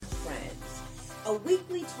a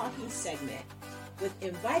weekly talking segment with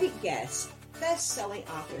invited guests, best-selling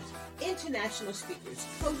authors, international speakers,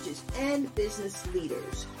 coaches, and business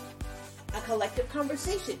leaders. A collective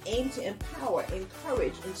conversation aimed to empower,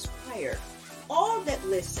 encourage, inspire all that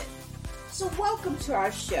listen. So welcome to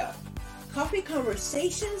our show, Coffee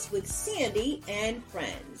Conversations with Sandy and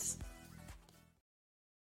Friends.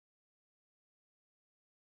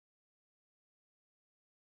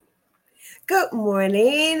 Good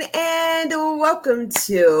morning and welcome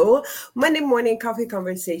to Monday Morning Coffee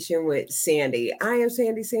Conversation with Sandy. I am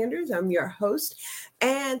Sandy Sanders. I'm your host.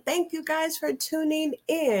 And thank you guys for tuning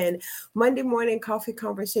in. Monday Morning Coffee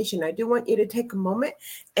Conversation. I do want you to take a moment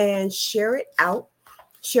and share it out.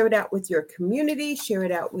 Share it out with your community, share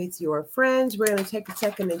it out with your friends. We're going to take a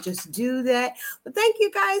second and just do that. But thank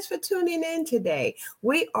you guys for tuning in today.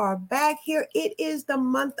 We are back here. It is the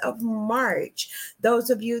month of March.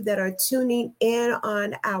 Those of you that are tuning in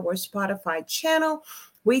on our Spotify channel,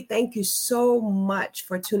 we thank you so much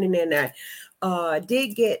for tuning in. Did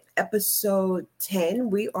get episode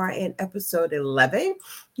 10. We are in episode 11.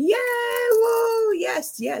 Yeah, whoa,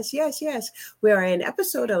 yes. We are in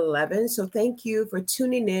episode 11. So thank you for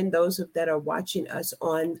tuning in, those that are watching us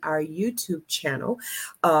on our YouTube channel,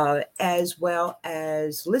 as well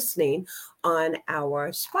as listening on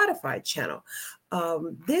our Spotify channel.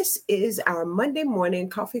 This is our Monday morning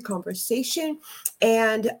coffee conversation.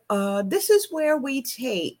 And this is where we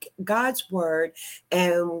take God's word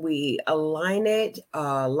and we line it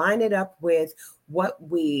up with what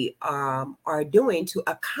we are doing to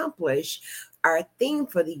accomplish our theme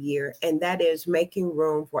for the year, and that is making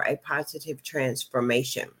room for a positive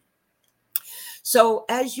transformation. So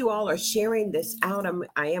as you all are sharing this out,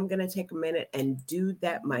 I am going to take a minute and do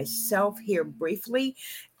that myself here briefly.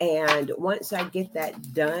 And once I get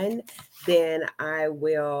that done, then I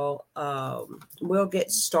will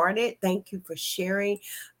get started. Thank you for sharing.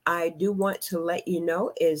 I do want to let you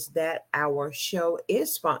know is that our show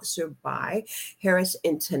is sponsored by Harris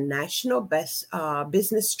International Best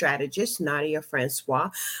Business Strategist, Nadia Francois.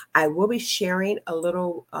 I will be sharing a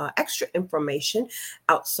little extra information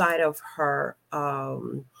outside of her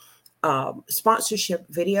sponsorship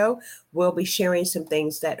video. We'll be sharing some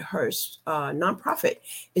things that her nonprofit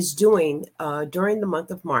is doing during the month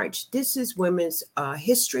of March. This is Women's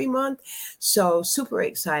History Month, so super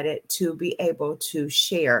excited to be able to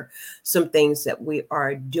share some things that we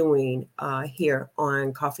are doing here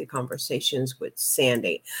on Coffee Conversations with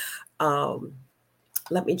Sandy.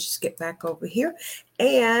 Let me just get back over here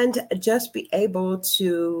and just be able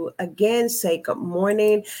to again say good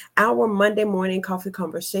morning. Our Monday morning coffee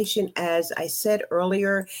conversation, as I said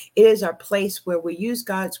earlier, it is our place where we use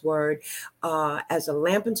God's word as a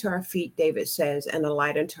lamp unto our feet, David says, and a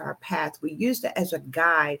light unto our path. We use that as a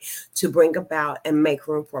guide to bring about and make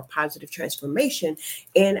room for a positive transformation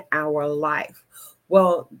in our life.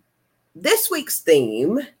 Well, this week's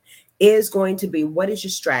theme is going to be, what is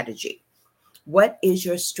your strategy? What is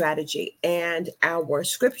your strategy? And our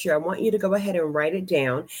scripture, I want you to go ahead and write it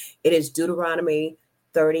down. It is Deuteronomy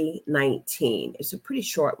 30:19. It's a pretty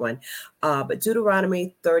short one, but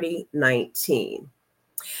Deuteronomy 30:19.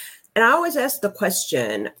 And I always ask the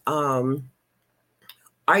question,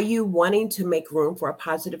 are you wanting to make room for a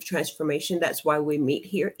positive transformation? That's why we meet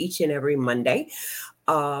here each and every Monday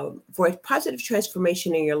for a positive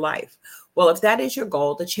transformation in your life. Well, if that is your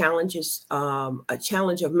goal, the challenge is a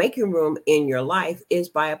challenge of making room in your life is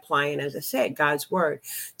by applying, as I said, God's word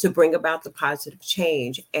to bring about the positive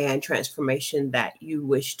change and transformation that you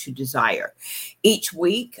wish to desire. Each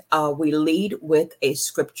week, we lead with a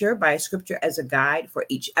scripture as a guide for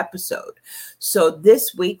each episode. So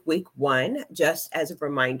this week 1, just as a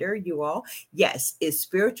reminder, you all, yes, is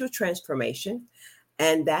spiritual transformation.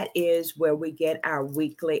 And that is where we get our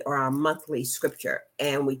weekly or our monthly scripture.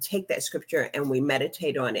 And we take that scripture and we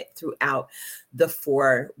meditate on it throughout the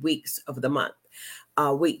 4 weeks of the month.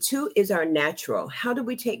 Week 2 is our natural. How do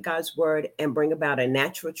we take God's word and bring about a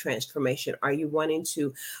natural transformation? Are you wanting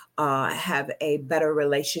to have a better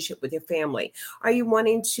relationship with your family? Are you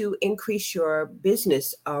wanting to increase your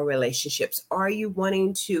business relationships? Are you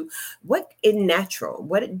wanting to, what in natural?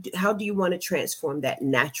 How do you want to transform that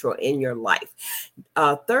natural in your life?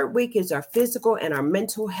 Third week is our physical and our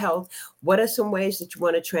mental health. What are some ways that you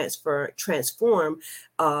want to transform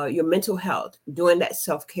your mental health, doing that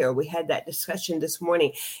self-care? We had that discussion this morning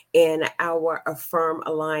in our Affirm,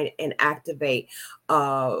 Align, and Activate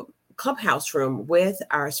Clubhouse room with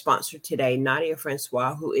our sponsor today, Nadia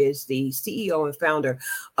Francois, who is the CEO and founder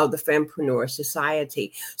of the Fempreneur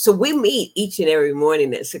Society. So we meet each and every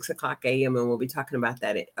morning at 6 o'clock a.m. and we'll be talking about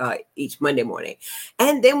that each Monday morning.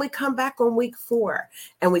 And then we come back on week 4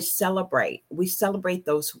 and we celebrate. We celebrate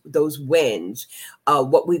those wins,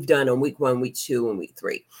 what we've done on week 1, week 2, and week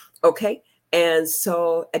 3. Okay. And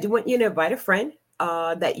so I do want you to invite a friend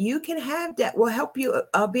that you can have that will help you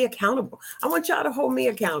be accountable. I want y'all to hold me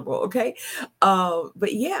accountable, okay?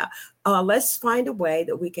 But yeah, let's find a way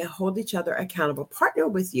that we can hold each other accountable. Partner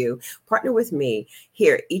with you, partner with me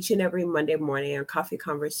here each and every Monday morning on Coffee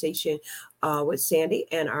Conversation with Sandy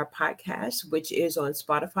and our podcast, which is on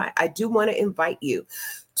Spotify. I do want to invite you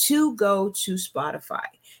to go to Spotify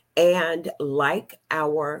and like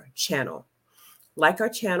our channel. Like our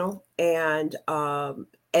channel, and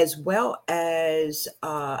as well as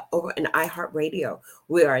over in iHeartRadio.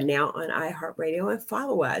 We are now on iHeartRadio, and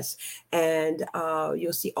follow us. And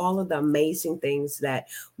you'll see all of the amazing things that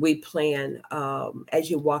we plan as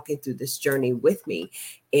you're walking through this journey with me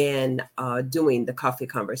in doing the Coffee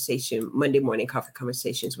Conversation, Monday morning Coffee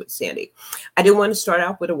Conversations with Sandy. I do want to start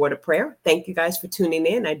out with a word of prayer. Thank you guys for tuning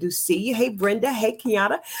in. I do see you. Hey, Brenda. Hey,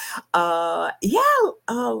 Kenyatta.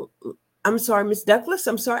 I'm sorry, Miss Douglas.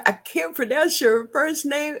 I'm sorry. I can't pronounce your first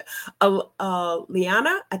name.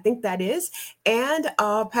 Liana, I think that is. And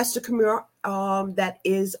Pastor Kamira, that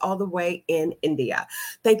is all the way in India.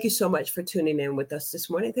 Thank you so much for tuning in with us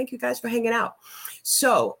this morning. Thank you guys for hanging out.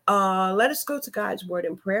 So let us go to God's word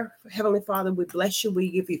in prayer. Heavenly Father, we bless you.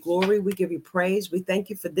 We give you glory. We give you praise. We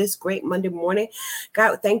thank you for this great Monday morning.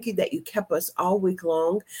 God, thank you that you kept us all week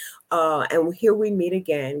long. And here we meet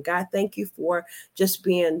again. God, thank you for just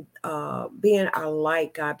being our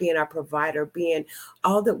light, God, being our provider, being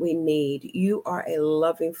all that we need. You are a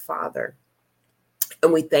loving Father.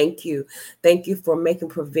 And we thank you. Thank you for making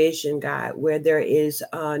provision, God, where there is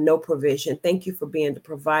no provision. Thank you for being the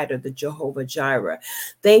provider, the Jehovah Jireh.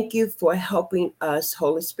 Thank you for helping us,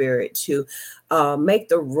 Holy Spirit, to make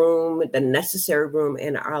the room, the necessary room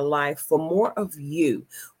in our life for more of you.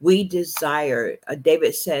 We desire,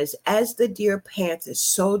 David says, as the deer panteth,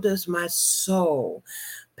 so does my soul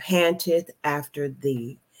panteth after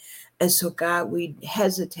thee. And so, God, we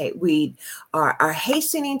hesitate. We are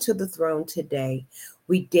hastening to the throne today.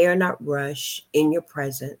 We dare not rush in your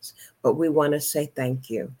presence, but we want to say thank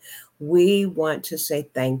you. We want to say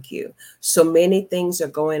thank you. So many things are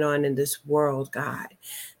going on in this world, God,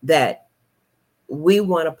 that we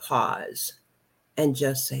want to pause and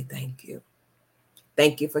just say thank you.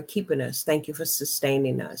 Thank you for keeping us. Thank you for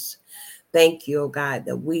sustaining us. Thank you, oh God,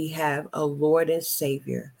 that we have a Lord and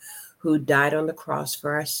Savior who died on the cross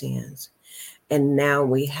for our sins. And now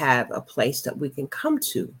we have a place that we can come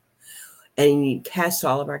to and you cast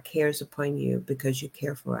all of our cares upon you because you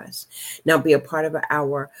care for us. Now be a part of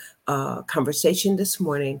our conversation this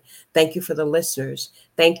morning. Thank you for the listeners.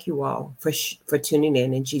 Thank you all for tuning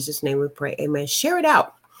in. In Jesus' name we pray. Amen. Share it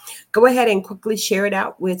out. Go ahead and quickly share it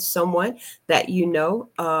out with someone that you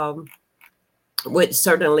know would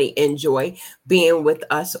certainly enjoy being with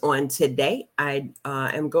us on today. I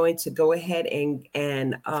am going to go ahead and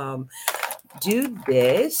do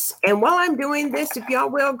this. And while I'm doing this, if y'all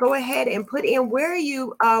will go ahead and put in where are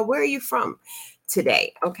you from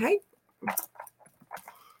today? Okay.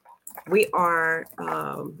 We are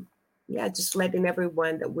just letting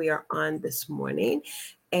everyone that we are on this morning.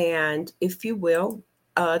 And if you will,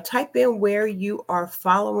 type in where you are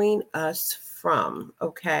following us from.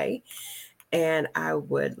 Okay. And I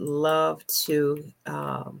would love to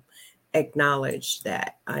acknowledge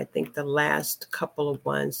that. I think the last couple of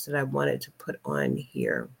ones that I wanted to put on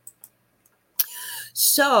here.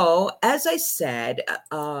 So, as I said,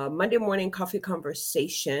 Monday morning coffee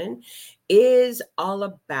conversation is all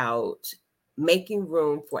about making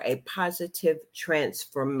room for a positive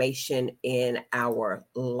transformation in our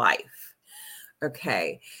life.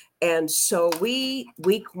 Okay. And so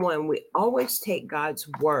week 1, we always take God's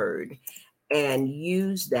word and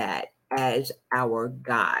use that as our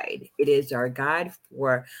guide. It is our guide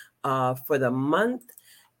for the month.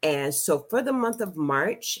 And so for the month of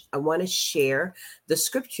March, I want to share the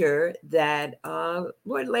scripture that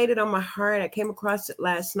Lord laid it on my heart. I came across it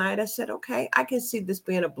last night. I said, okay, I can see this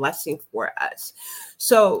being a blessing for us.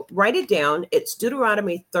 So write it down. It's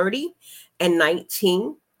Deuteronomy 30 and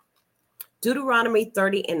 19. Deuteronomy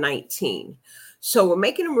 30 and 19. So we're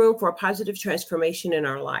making room for a positive transformation in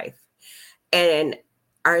our life. And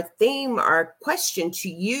our theme, our question to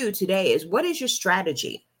you today is, what is your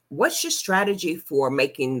strategy? what's your strategy for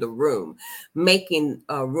making room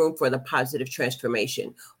for the positive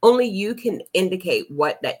transformation? Only you can indicate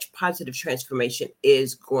what that positive transformation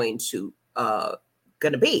is going to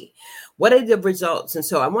be. What are the results? And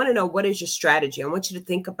so I want to know, what is your strategy? I want you to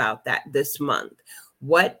think about that this month.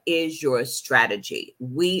 What is your strategy?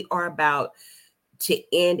 We are about to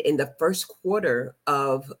end in the first quarter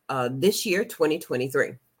of this year,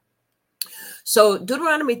 2023. So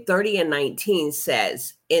Deuteronomy 30:19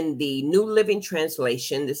 says in the New Living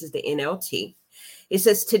Translation, this is the NLT, it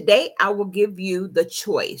says, "Today I will give you the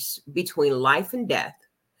choice between life and death,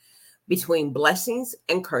 between blessings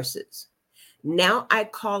and curses. Now I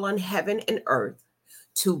call on heaven and earth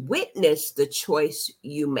to witness the choice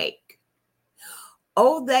you make.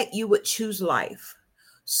 Oh, that you would choose life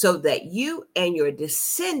so that you and your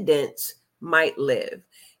descendants might live."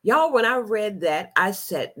 Y'all, when I read that, I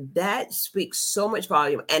said, that speaks so much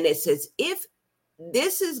volume. And it says, if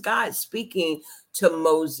this is God speaking to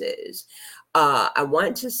Moses, I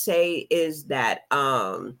want to say is that,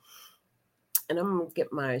 and I'm going to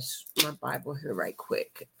get my Bible here right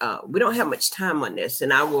quick. We don't have much time on this,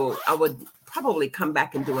 and I would probably come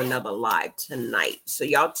back and do another live tonight. So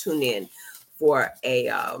y'all tune in for a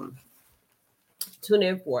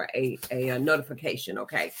notification,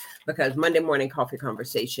 okay? Because Monday morning coffee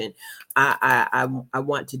conversation, I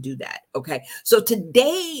want to do that, okay? So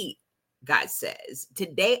today, God says,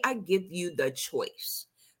 today I give you the choice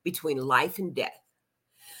between life and death,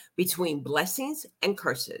 between blessings and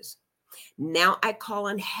curses. Now I call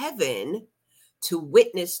on heaven to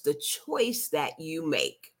witness the choice that you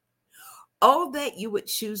make. Oh, that you would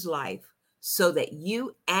choose life so that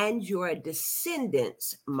you and your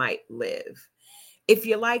descendants might live. If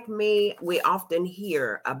you're like me, we often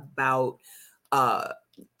hear about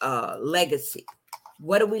legacy.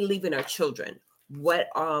 What are we leaving our children? What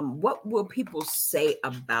will people say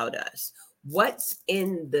about us? What's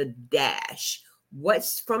in the dash?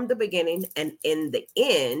 What's from the beginning and in the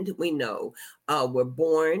end? We know we're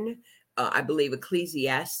born. I believe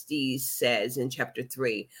Ecclesiastes says in chapter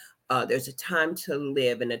 3, there's a time to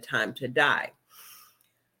live and a time to die.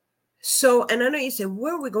 So, and I know you said,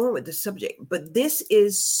 where are we going with the subject? But this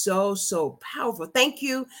is so, so powerful. Thank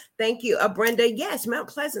you. Thank you, Brenda. Yes, Mount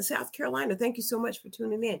Pleasant, South Carolina. Thank you so much for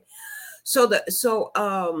tuning in.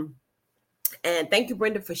 And thank you,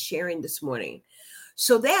 Brenda, for sharing this morning.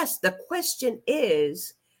 So that's the question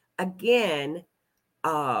is, again,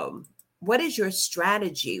 what is your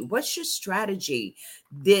strategy? What's your strategy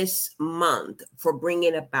this month for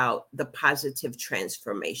bringing about the positive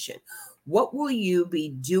transformation? What will you be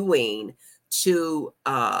doing to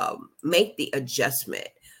make the adjustment?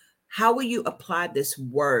 How will you apply this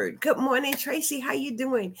word? Good morning, Tracy. How you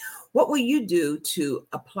doing? What will you do to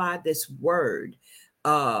apply this word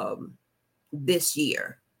this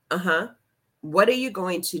year? What are you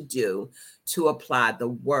going to do to apply the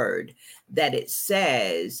word that it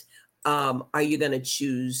says? Are you going to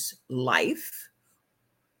choose life?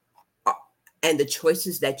 And the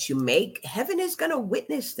choices that you make, heaven is going to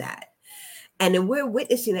witness that. And then we're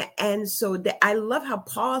witnessing it. And so I love how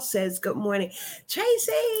Paul says, good morning,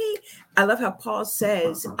 Tracy. I love how Paul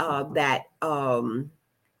says that,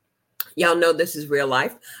 y'all know this is real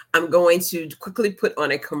life. I'm going to quickly put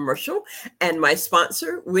on a commercial, and my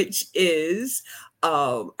sponsor, which is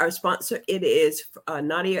our sponsor, it is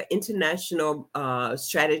Nadia International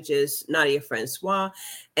Strategist, Nadia Francois.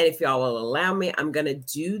 And if y'all will allow me, I'm going to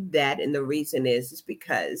do that. And the reason is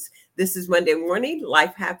because this is Monday morning.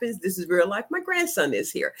 Life happens. This is real life. My grandson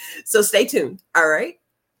is here. So stay tuned. All right.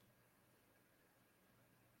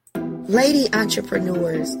 Lady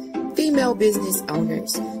entrepreneurs, female business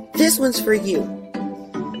owners, this one's for you.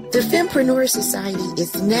 The Fempreneur Society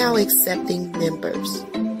is now accepting members.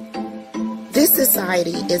 This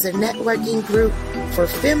society is a networking group for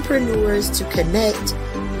fempreneurs to connect,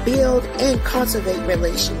 build, and cultivate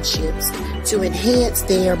relationships to enhance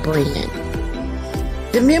their brand.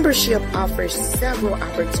 The membership offers several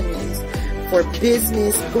opportunities for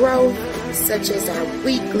business growth, such as our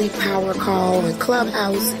weekly power call and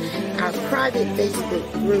Clubhouse, our private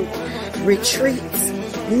Facebook group, retreats,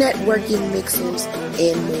 networking mixers,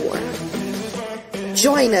 and more.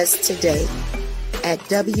 Join us today at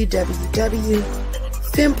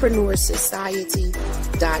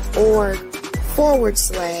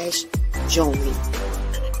www.fempreneursociety.org/join me.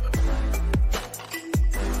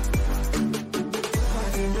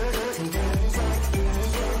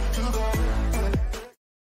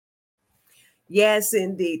 Yes,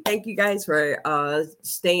 indeed. Thank you guys for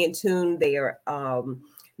staying tuned. They are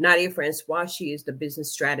Nadia Francois. She is the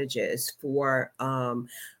business strategist for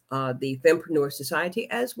the Fempreneur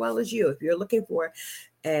Society, as well as you. If you're looking for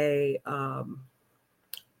a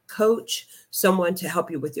coach, someone to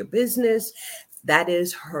help you with your business, that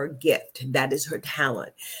is her gift. That is her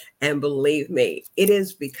talent. And believe me, it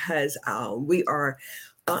is because we are,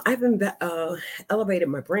 I've elevated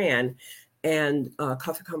my brand and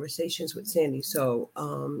Coffee Conversations with Sandy. So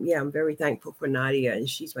yeah, I'm very thankful for Nadia, and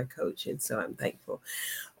she's my coach. And so I'm thankful.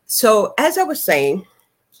 So as I was saying,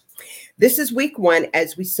 this is week one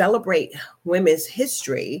as we celebrate women's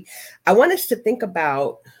history. I want us to think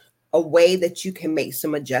about a way that you can make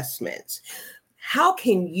some adjustments. How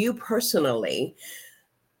can you personally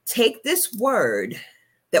take this word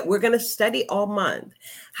that we're going to study all month?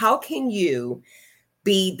 How can you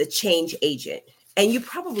be the change agent? And you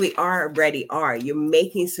probably already are. You're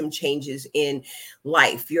making some changes in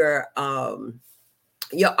life. You're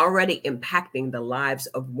already impacting the lives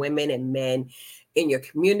of women and men in your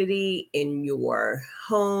community, in your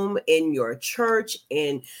home, in your church,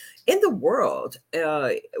 in the world,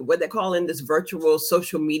 what they call in this virtual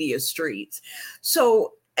social media streets.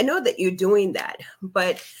 So I know that you're doing that,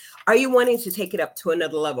 but are you wanting to take it up to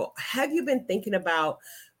another level? Have you been thinking about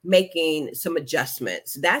making some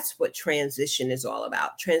adjustments? That's what transition is all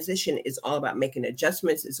about. Transition is all about making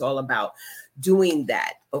adjustments. It's all about doing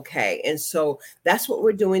that. Okay. And so that's what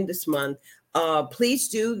we're doing this month. Please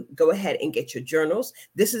do go ahead and get your journals.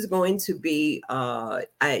 This is going to be, I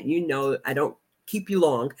don't keep you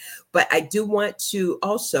long, but I do want to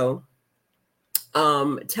also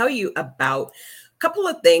tell you about couple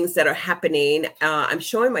of things that are happening. I'm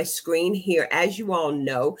showing my screen here. As you all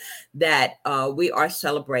know, that we are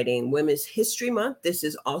celebrating Women's History Month. This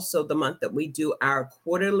is also the month that we do our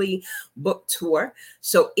quarterly book tour.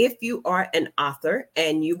 So if you are an author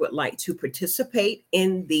and you would like to participate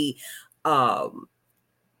in the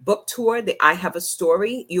book tour, the I Have a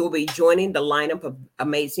Story, you will be joining the lineup of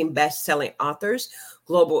amazing best-selling authors,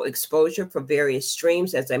 global exposure for various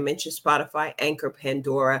streams, as I mentioned, Spotify, Anchor,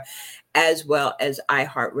 Pandora, as well as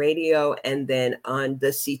iHeartRadio, and then on the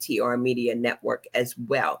CTR Media Network as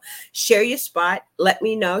well. Share your spot. Let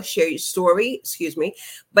me know. Share your story.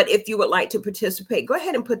 But if you would like to participate, go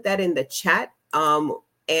ahead and put that in the chat.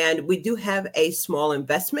 And we do have a small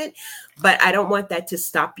investment, but I don't want that to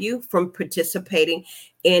stop you from participating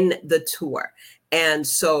in the tour. And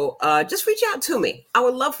so just reach out to me. I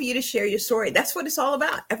would love for you to share your story. That's what it's all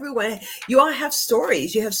about. Everyone, you all have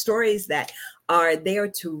stories. You have stories that are there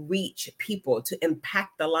to reach people, to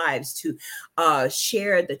impact the lives, to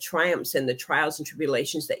share the triumphs and the trials and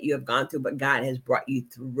tribulations that you have gone through, but God has brought you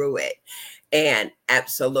through it. And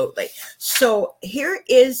absolutely. So here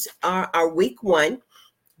is our week one.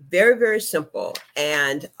 Very, very simple.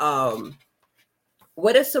 And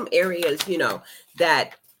what are some areas,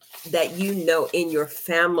 that in your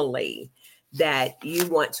family that you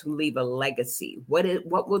want to leave a legacy? What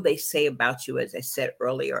will they say about you? As I said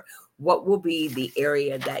earlier, what will be the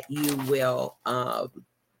area that you will,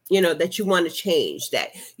 that you want to change, that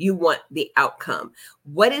you want the outcome?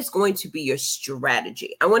 What is going to be your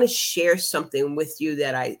strategy? I want to share something with you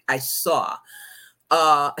that I saw.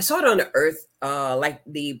 I saw it on the Earth, like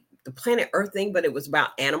the planet Earth thing, but it was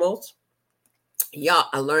about animals. Yeah,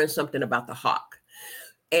 I learned something about the hawk.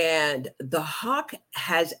 And the hawk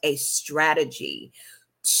has a strategy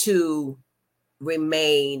to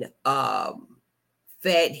remain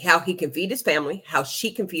fed, how he can feed his family, how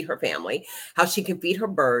she can feed her family, how she can feed her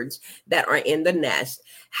birds that are in the nest,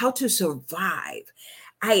 how to survive.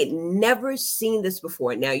 I had never seen this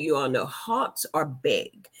before. Now, you all know hawks are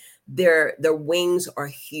big. Their wings are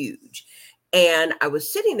huge. And I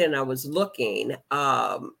was sitting and I was looking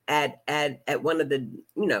at one of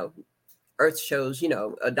the, Earth shows,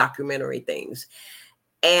 documentary things.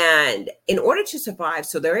 And in order to survive,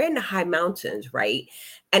 so they're in the high mountains, right?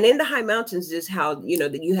 And in the high mountains is how,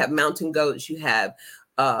 that you have mountain goats, you have,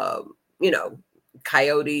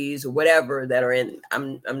 coyotes or whatever that are in,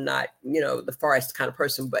 I'm not, the forest kind of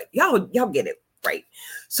person, but y'all get it, right?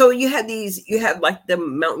 So you have like the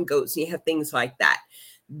mountain goats, and you have things like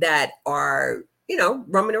that are,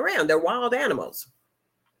 roaming around. They're wild animals.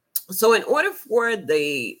 So in order for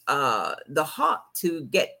the hawk to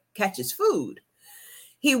catch his food,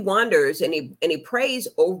 he wanders and he prays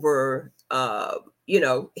over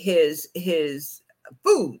his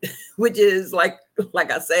food, which is like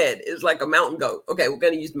I said, is like a mountain goat. Okay, we're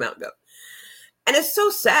gonna use the mountain goat. And it's so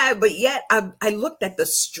sad, but yet I looked at the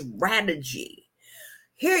strategy.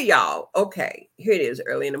 Here, y'all. Okay, here it is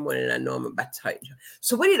early in the morning. I know I'm about to tell you.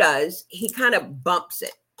 So what he does, he kind of bumps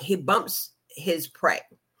it. He bumps his prey.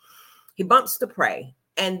 He bumps the prey,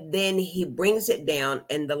 and then he brings it down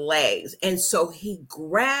in the legs. And so he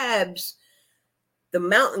grabs the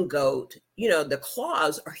mountain goat. The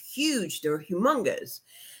claws are huge, they're humongous.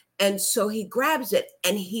 And so he grabs it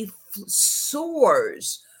and he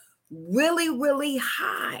soars really, really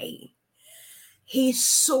high. He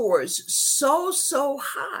soars so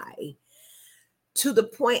high to the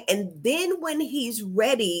point, and then when he's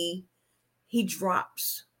ready, he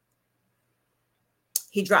drops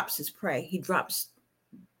his prey. He drops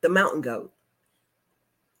the mountain goat,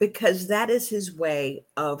 because that is his way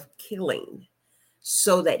of killing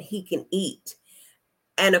so that he can eat.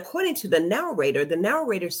 And according to the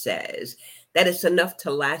narrator says that it's enough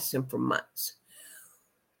to last him for months.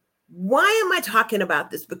 Why am I talking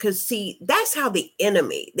about this? Because see, that's how the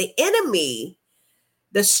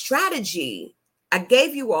strategy I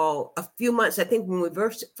gave you all a few months, I think when we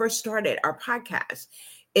first started our podcast,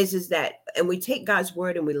 is that, and we take God's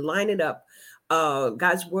word and we line it up.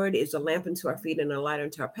 God's word is a lamp unto our feet and a light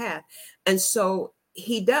unto our path. And so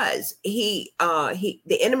he does. The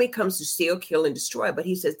enemy comes to steal, kill, and destroy, but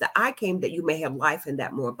he says that I came that you may have life and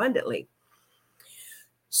that more abundantly.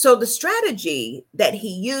 So the strategy that he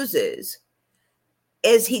uses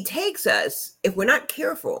is he takes us, if we're not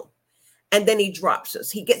careful, and then he drops us.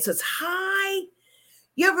 He gets us high.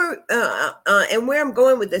 You ever, and where I'm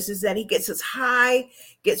going with this is that he gets us high,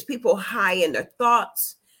 gets people high in their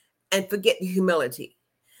thoughts, and forget the humility.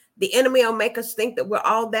 The enemy will make us think that we're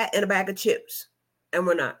all that in a bag of chips, and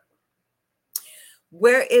we're not.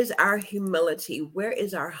 Where is our humility? Where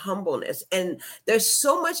is our humbleness? And there's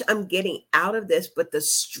so much I'm getting out of this, but the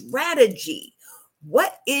strategy,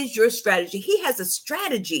 what is your strategy? He has a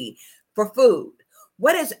strategy for food.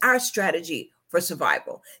 What is our strategy for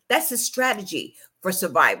survival? That's a strategy for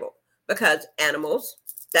survival, because animals,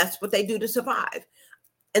 that's what they do to survive.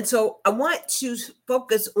 And so I want to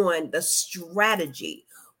focus on the strategy.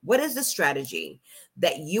 What is the strategy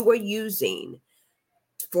that you are using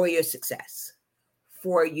for your success,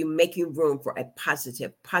 for you making room for a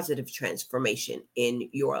positive transformation in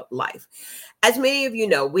your life? As many of you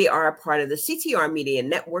know, we are a part of the CTR Media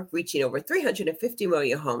Network, reaching over 350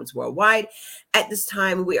 million homes worldwide. At this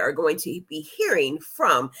time, we are going to be hearing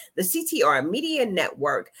from the CTR Media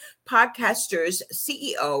Network podcasters,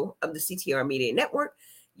 CEO of the CTR Media Network.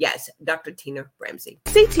 Yes, Dr. Tina Ramsey.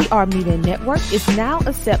 CTR Media Network is now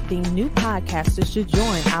accepting new podcasters to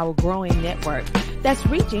join our growing network that's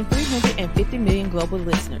reaching 350 million global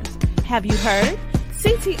listeners. Have you heard?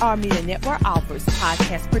 CTR Media Network offers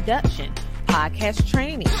podcast production, podcast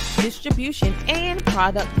training, distribution, and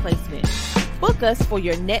product placement. Book us for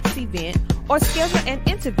your next event or schedule an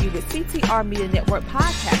interview with CTR Media Network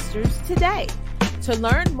podcasters today. To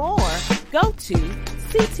learn more, go to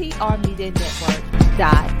ctrmedianetwork.com.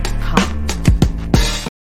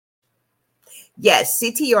 Yes,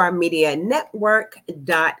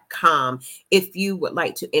 ctrmedianetwork.com. If you would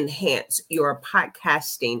like to enhance your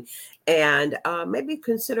podcasting and maybe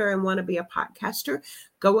consider and want to be a podcaster,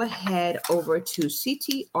 go ahead over to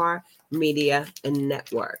CTR Media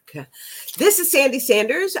Network. This is Sandy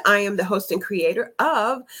Sanders. I am the host and creator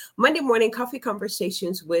of Monday Morning Coffee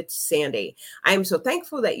Conversations with Sandy. I am so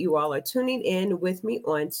thankful that you all are tuning in with me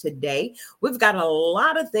on today. We've got a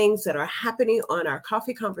lot of things that are happening on our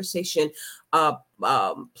Coffee Conversation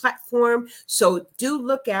platform. So do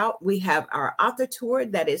look out. We have our author tour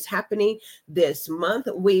that is happening this month.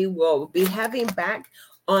 We will be having back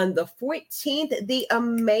on the 14th, the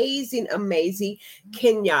amazing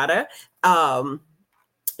Kenyatta.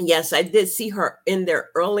 Yes, I did see her in there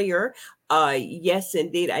earlier. Yes,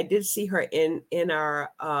 indeed. I did see her in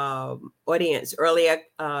our audience earlier,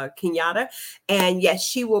 Kenyatta. And yes,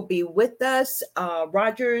 she will be with us.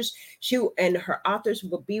 Rogers, she and her authors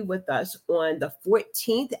will be with us on the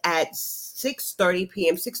 14th at 6:30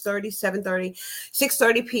 p.m.,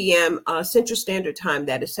 6:30 p.m. Central Standard Time.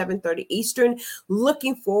 That is 7:30 Eastern.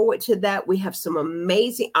 Looking forward to that. We have some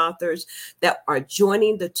amazing authors that are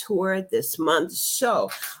joining the tour this month. So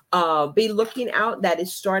be looking out. That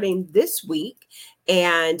is starting this week.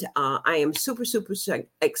 And I am super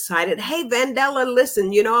excited. Hey, Vandella,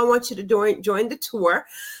 listen, I want you to join the tour.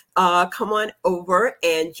 Come on over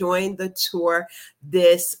and join the tour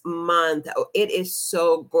this month. Oh, it is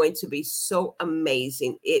so going to be so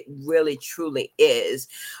amazing. It really, truly is.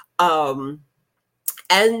 And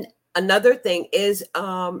another thing is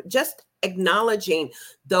just acknowledging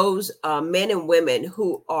those men and women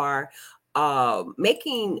who are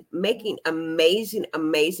making amazing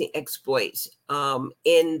exploits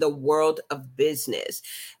in the world of business.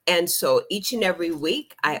 And so each and every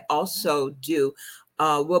week, I also do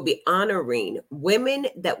we'll be honoring women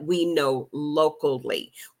that we know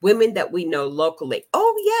locally. Women that we know locally.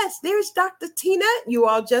 Oh, yes, there's Dr. Tina. You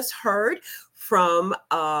all just heard from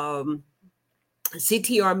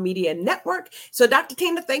CTR Media Network. So, Dr.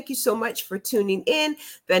 Tina, thank you so much for tuning in.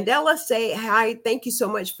 Vandella, say hi. Thank you so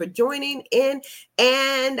much for joining in.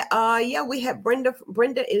 And yeah, we have Brenda.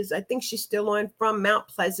 Brenda is, I think she's still on from Mount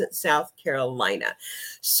Pleasant, South Carolina.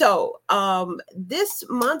 So, this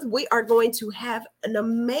month we are going to have an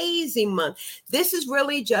amazing month. This is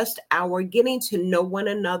really just our getting to know one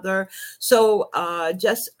another. So,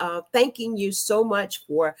 just thanking you so much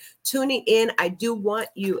for tuning in. I do want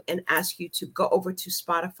you and ask you to go over to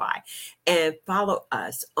Spotify and follow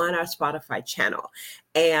us on our Spotify channel.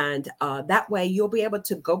 And that way you'll be able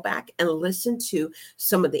to go back and listen to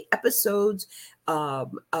some of the episodes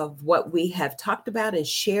of what we have talked about and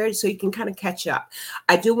shared, so you can kind of catch up.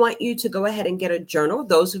 I do want you to go ahead and get a journal.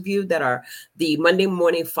 Those of you that are the Monday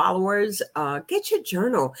morning followers, get your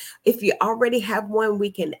journal. If you already have one,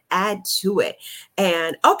 we can add to it.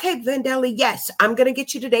 And okay, Vandeli, yes, I'm going to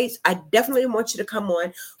get you the dates. I definitely want you to come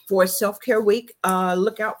on for Self-Care Week.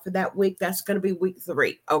 Look out for that week. That's going to be week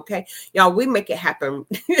 3. Okay, y'all, we make it happen.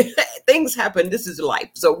 Things happen. This is life.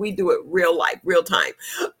 So we do it real life, real time.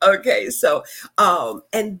 Okay, so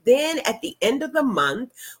and then at the end of the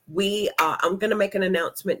month, I'm going to make an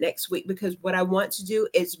announcement next week, because what I want to do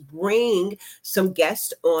is bring some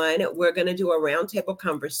guests on. We're going to do a roundtable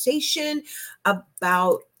conversation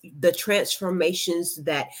about the transformations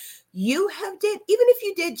that you have did. Even if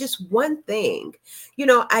you did just one thing, you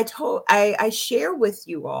know, I share with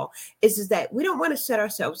you all is that we don't want to set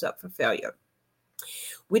ourselves up for failure.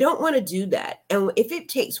 We don't want to do that. And if it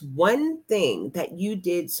takes one thing that you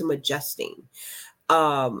did some adjusting,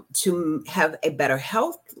 to have a better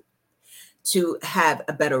health, to have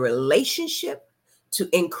a better relationship, to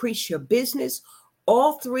increase your business,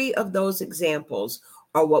 all 3 of those examples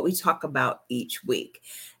are what we talk about each week.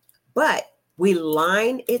 But we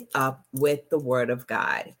line it up with the Word of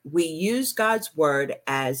God. We use God's Word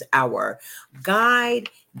as our guide.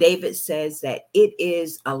 David says that it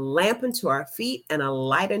is a lamp unto our feet and a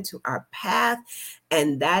light unto our path.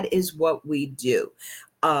 And that is what we do.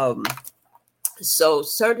 So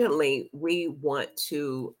certainly we want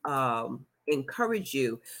to encourage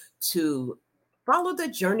you to follow the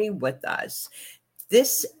journey with us.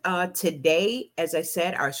 This today, as I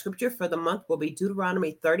said, our scripture for the month will be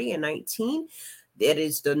Deuteronomy 30:19. That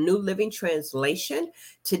is the New Living Translation.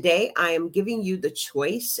 Today, I am giving you the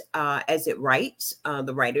choice as it writes.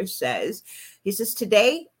 The writer says, he says,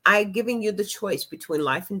 today, I'm giving you the choice between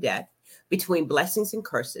life and death, between blessings and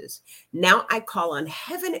curses. Now I call on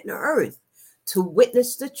heaven and earth to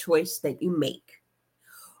witness the choice that you make.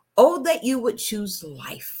 Oh, that you would choose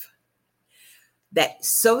life, that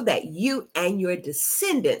so that you and your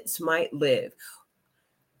descendants might live.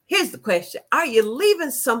 Here's the question. Are you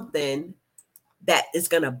leaving something that is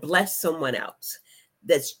going to bless someone else?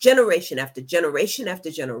 That's generation after generation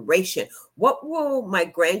after generation. What will my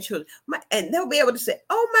grandchildren, and they'll be able to say,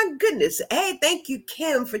 oh my goodness, hey, thank you,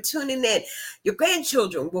 Kim, for tuning in. Your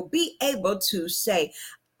grandchildren will be able to say,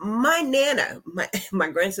 my Nana, my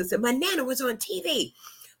grandson said, my Nana was on TV,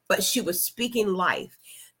 but she was speaking life.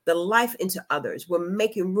 The life into others. We're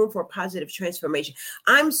making room for positive transformation.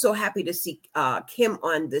 I'm so happy to see Kim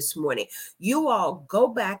on this morning. You all go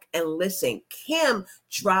back and listen. Kim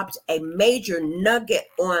dropped a major nugget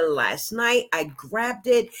on last night. I grabbed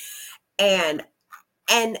it, and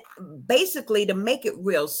basically, to make it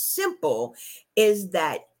real simple, is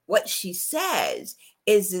that what she says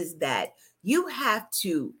is that you have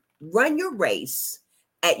to run your race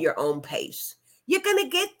at your own pace. You're going to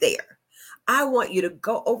get there. I want you to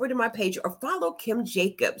go over to my page or follow Kim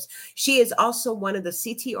Jacobs. She is also one of the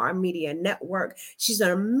CTR Media Network. She's an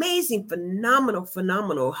amazing,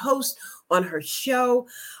 phenomenal host on her show.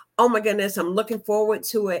 Oh my goodness, I'm looking forward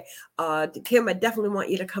to it. Kim, I definitely want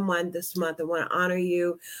you to come on this month. I want to honor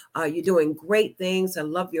you. You're doing great things. I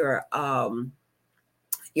love your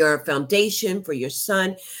foundation for your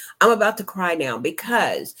son. I'm about to cry now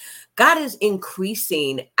because God is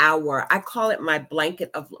increasing I call it my blanket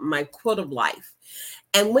of my quilt of life.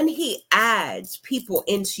 And when he adds people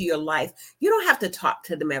into your life, you don't have to talk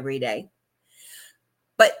to them every day,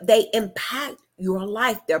 but they impact your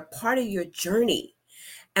life. They're part of your journey.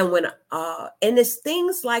 And and it's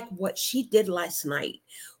things like what she did last night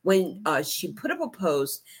when she put up a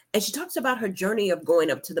post and she talks about her journey of going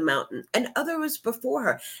up to the mountain, and others before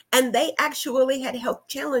her, and they actually had health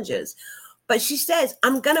challenges. But she says,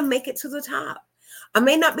 I'm going to make it to the top. I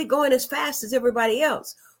may not be going as fast as everybody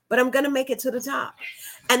else, but I'm going to make it to the top.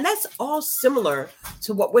 And that's all similar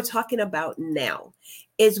So what we're talking about now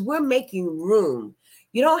is we're making room.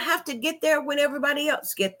 You don't have to get there when everybody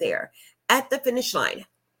else get there at the finish line,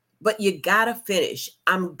 but you gotta finish.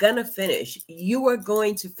 I'm gonna finish. You are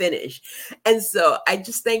going to finish. And so I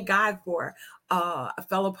just thank God for a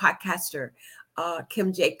fellow podcaster,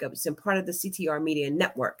 Kim Jacobs, and part of the CTR Media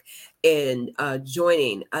Network, in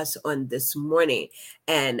joining us on this morning.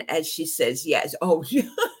 And as she says, yes, oh,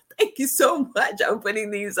 thank you so much. I'm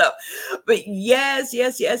putting these up. But yes,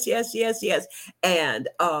 yes, yes, yes, yes, yes. And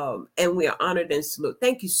we are honored and salute.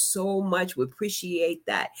 Thank you so much. We appreciate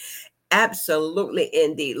that. Absolutely,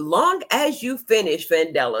 indeed. Long as you finish,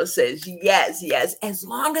 Vandella says, yes, yes, as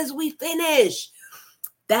long as we finish.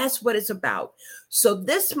 That's what it's about. So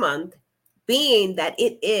this month, being that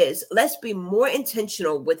it is, let's be more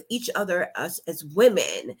intentional with each other, us as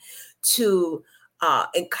women, to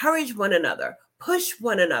encourage one another, push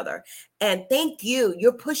one another. And thank you.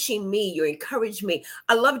 You're pushing me. You encourage me.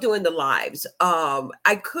 I love doing the lives.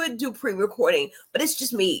 I could do pre-recording, but it's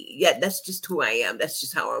just me. Yeah, that's just who I am. That's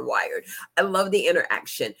just how I'm wired. I love the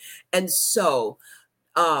interaction. And so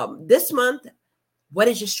this month, what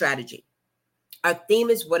is your strategy? Our theme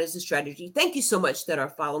is, what is the strategy? Thank you so much that are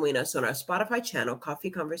following us on our Spotify channel, Coffee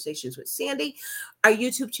Conversations with Sandy, our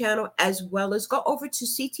YouTube channel, as well as go over to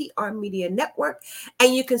CTR Media Network,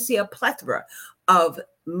 and you can see a plethora of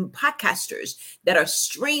podcasters that are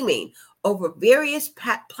streaming over various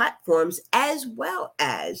platforms, as well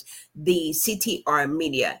as the CTR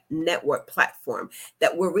Media Network platform,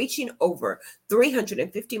 that we're reaching over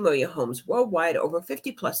 350 million homes worldwide, over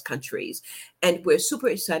 50 plus countries. And we're super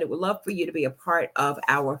excited. We'd love for you to be a part of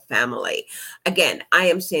our family. Again, I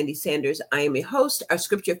am Sandy Sanders. I am a host. Our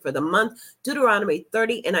scripture for the month, Deuteronomy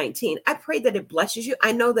 30:19. I pray that it blesses you.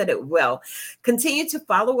 I know that it will. Continue to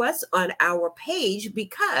follow us on our page,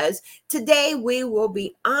 because today we will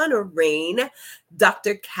be honoring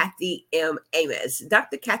Dr. Kathy M. Amos.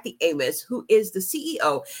 Dr. Kathy Amos, who is the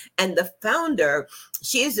CEO and the founder.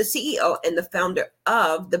 She is the CEO and the founder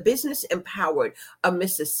of the Business Empowered of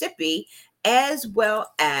Mississippi, as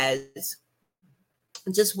well as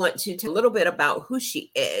just want to tell a little bit about who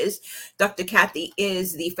she is. Dr. Kathy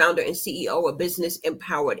is the founder and CEO of Business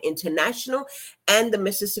Empowered International and the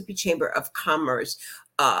Mississippi Chamber of Commerce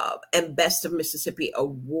and Best of Mississippi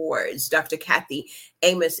Awards. Dr. Kathy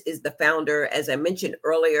Amos is the founder. As I mentioned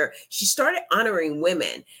earlier, she started honoring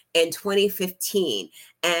women in 2015.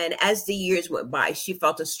 And as the years went by, she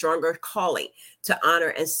felt a stronger calling to honor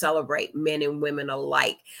and celebrate men and women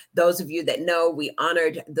alike. Those of you that know, we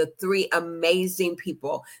honored the three amazing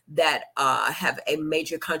people that have a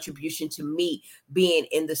major contribution to me being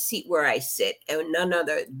in the seat where I sit, and none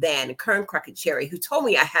other than Kern Crockett Cherry, who told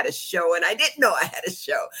me I had a show, and I didn't know I had a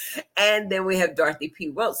show. And then we have Dorothy P.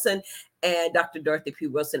 Wilson, and Dr. Dorothy P.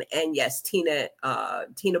 Wilson, and yes, Tina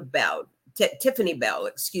Bell. Tiffany Bell,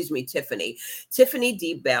 Tiffany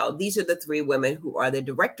D. Bell. These are the three women who are the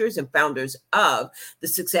directors and founders of the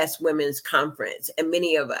Success Women's Conference, and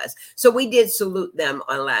many of us. So we did salute them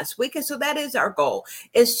on last week. And so that is our goal,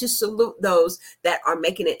 is to salute those that are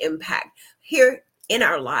making an impact here in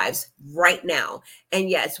our lives right now. And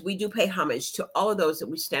yes, we do pay homage to all of those that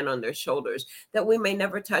we stand on their shoulders, that we may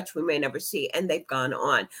never touch, we may never see, and they've gone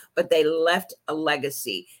on, but they left a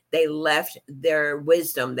legacy. They left their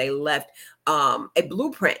wisdom. They left a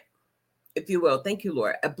blueprint, if you will. Thank you,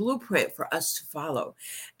 Lord. A blueprint for us to follow.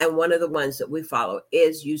 And one of the ones that we follow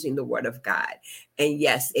is using the word of God. And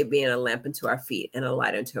yes, it being a lamp unto our feet and a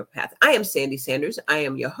light unto our path. I am Sandy Sanders. I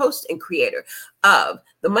am your host and creator of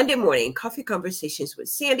the Monday Morning Coffee Conversations with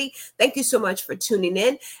Sandy. Thank you so much for tuning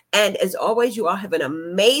in. And as always, you all have an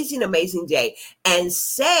amazing, amazing day. And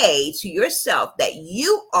say to yourself that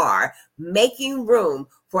you are making room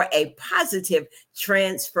for a positive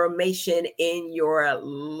transformation in your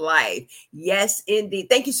life. Yes, indeed.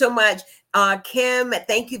 Thank you so much, Kim.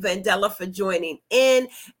 Thank you, Vandella, for joining in.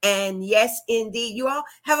 And yes, indeed, you all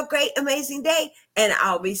have a great, amazing day. And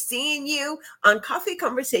I'll be seeing you on Coffee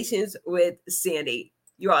Conversations with Sandy.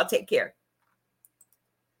 You all take care.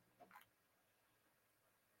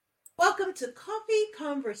 Welcome to Coffee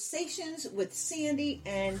Conversations with Sandy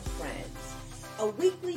and Friends, a weekly